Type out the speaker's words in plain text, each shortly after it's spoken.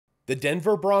The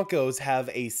Denver Broncos have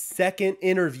a second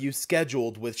interview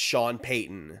scheduled with Sean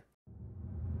Payton.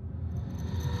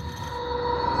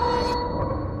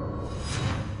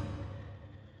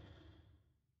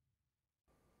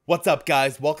 What's up,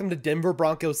 guys? Welcome to Denver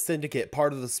Broncos Syndicate,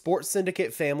 part of the Sports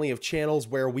Syndicate family of channels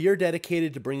where we are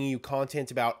dedicated to bringing you content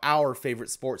about our favorite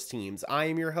sports teams. I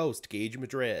am your host, Gage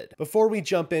Madrid. Before we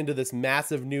jump into this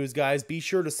massive news, guys, be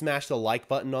sure to smash the like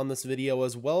button on this video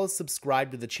as well as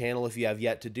subscribe to the channel if you have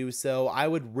yet to do so. I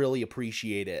would really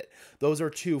appreciate it. Those are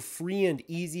two free and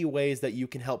easy ways that you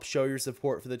can help show your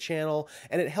support for the channel,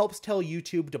 and it helps tell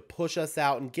YouTube to push us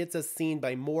out and gets us seen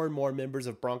by more and more members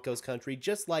of Broncos country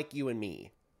just like you and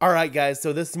me. Alright guys,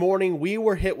 so this morning we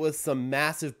were hit with some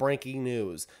massive breaking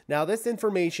news. Now this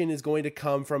information is going to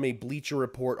come from a Bleacher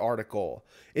Report article.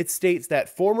 It states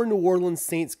that former New Orleans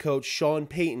Saints coach Sean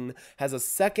Payton has a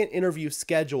second interview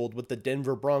scheduled with the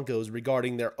Denver Broncos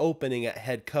regarding their opening at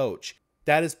head coach.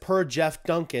 That is per Jeff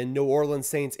Duncan, New Orleans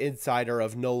Saints insider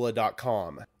of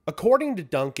NOLA.com. According to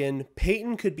Duncan,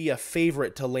 Payton could be a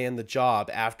favorite to land the job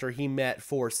after he met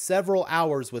for several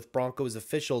hours with Broncos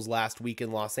officials last week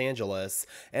in Los Angeles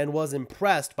and was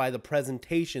impressed by the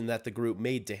presentation that the group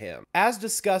made to him. As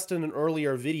discussed in an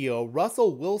earlier video,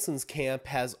 Russell Wilson's camp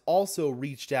has also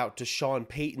reached out to Sean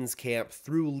Payton's camp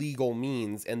through legal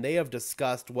means, and they have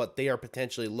discussed what they are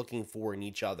potentially looking for in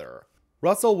each other.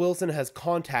 Russell Wilson has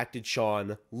contacted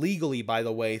Sean, legally by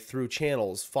the way, through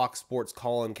channels, Fox Sports'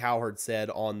 Colin Cowherd said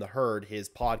on The Herd, his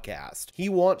podcast. He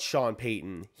wants Sean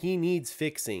Payton. He needs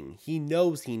fixing. He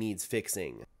knows he needs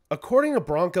fixing. According to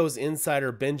Broncos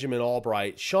insider Benjamin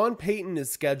Albright, Sean Payton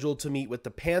is scheduled to meet with the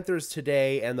Panthers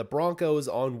today and the Broncos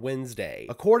on Wednesday.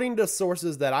 According to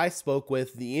sources that I spoke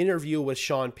with, the interview with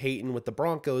Sean Payton with the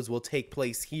Broncos will take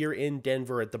place here in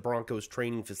Denver at the Broncos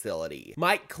training facility.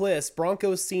 Mike Kliss,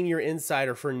 Broncos senior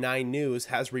insider for 9 News,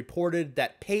 has reported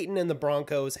that Payton and the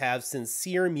Broncos have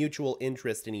sincere mutual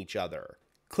interest in each other.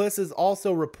 Kliss has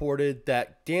also reported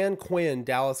that Dan Quinn,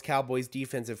 Dallas Cowboys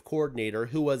defensive coordinator,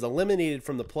 who was eliminated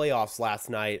from the playoffs last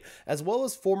night, as well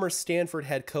as former Stanford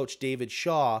head coach David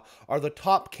Shaw, are the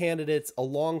top candidates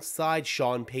alongside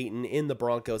Sean Payton in the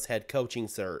Broncos head coaching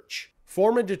search.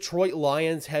 Former Detroit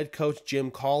Lions head coach Jim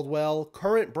Caldwell,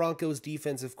 current Broncos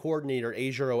defensive coordinator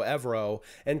Ejiro Evero,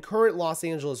 and current Los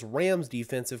Angeles Rams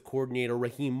defensive coordinator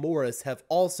Raheem Morris have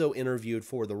also interviewed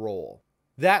for the role.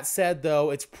 That said, though,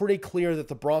 it's pretty clear that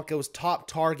the Broncos' top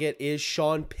target is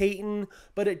Sean Payton,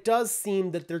 but it does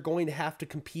seem that they're going to have to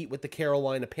compete with the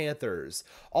Carolina Panthers.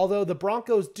 Although the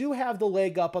Broncos do have the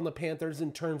leg up on the Panthers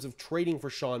in terms of trading for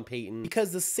Sean Payton,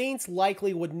 because the Saints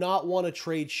likely would not want to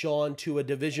trade Sean to a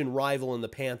division rival in the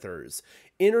Panthers.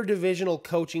 Interdivisional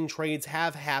coaching trades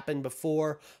have happened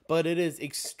before, but it is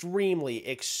extremely,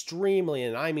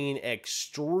 and I mean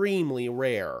extremely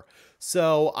rare.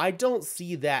 So I don't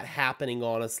see that happening,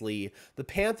 honestly. The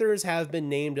Panthers have been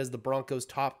named as the Broncos'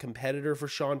 top competitor for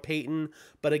Sean Payton,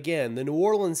 but again, the New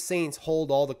Orleans Saints hold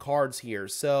all the cards here.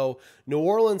 So New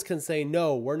Orleans can say,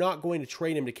 no, we're not going to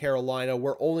trade him to Carolina.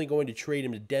 We're only going to trade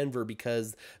him to Denver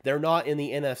because they're not in the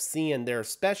NFC and they're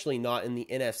especially not in the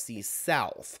NFC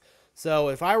South. So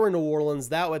if I were New Orleans,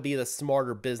 that would be the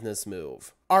smarter business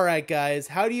move. Alright guys,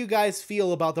 how do you guys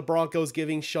feel about the Broncos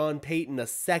giving Sean Payton a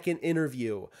second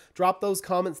interview? Drop those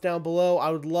comments down below.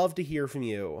 I would love to hear from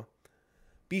you.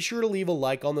 Be sure to leave a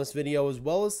like on this video as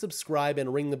well as subscribe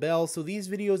and ring the bell so these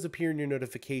videos appear in your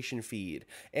notification feed.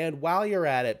 And while you're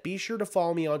at it, be sure to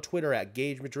follow me on Twitter at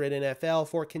Gage Madrid NFL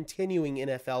for continuing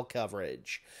NFL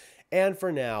coverage. And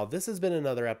for now, this has been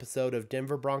another episode of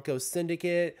Denver Broncos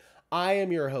Syndicate. I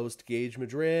am your host, Gage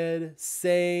Madrid,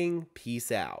 saying peace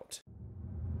out.